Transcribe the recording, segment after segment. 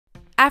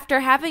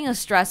After having a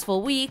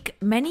stressful week,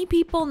 many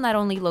people not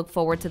only look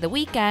forward to the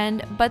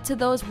weekend, but to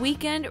those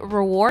weekend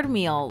reward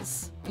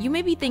meals. You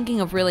may be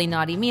thinking of really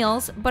naughty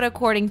meals, but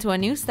according to a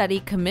new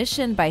study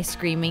commissioned by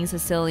Screamin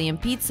Sicilian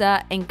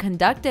Pizza and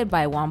conducted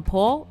by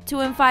OnePoll, 2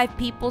 in 5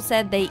 people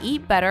said they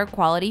eat better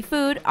quality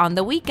food on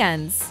the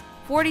weekends.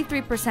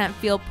 43%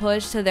 feel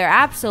pushed to their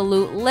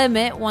absolute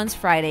limit once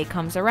Friday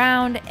comes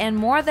around, and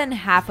more than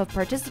half of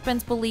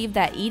participants believe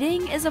that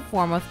eating is a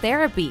form of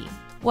therapy.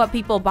 What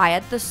people buy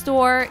at the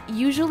store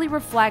usually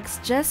reflects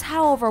just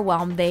how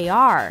overwhelmed they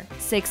are.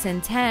 6 in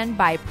 10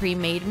 buy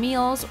pre-made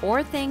meals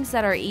or things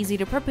that are easy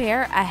to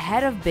prepare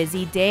ahead of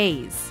busy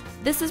days.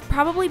 This is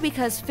probably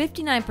because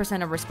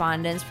 59% of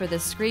respondents for the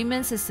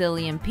Screamin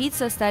Sicilian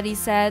Pizza study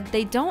said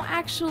they don't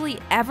actually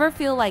ever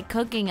feel like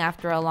cooking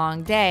after a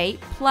long day,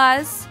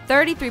 plus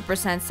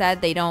 33% said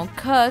they don't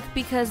cook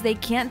because they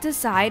can't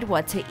decide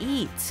what to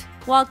eat.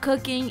 While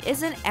cooking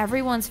isn't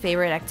everyone's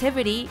favorite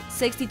activity,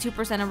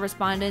 62% of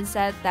respondents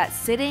said that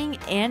sitting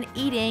and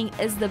eating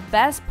is the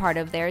best part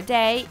of their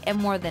day, and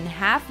more than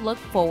half look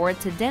forward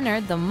to dinner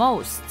the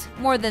most.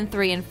 More than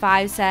 3 in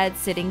 5 said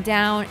sitting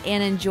down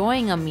and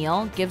enjoying a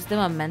meal gives them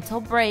a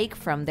mental break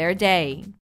from their day.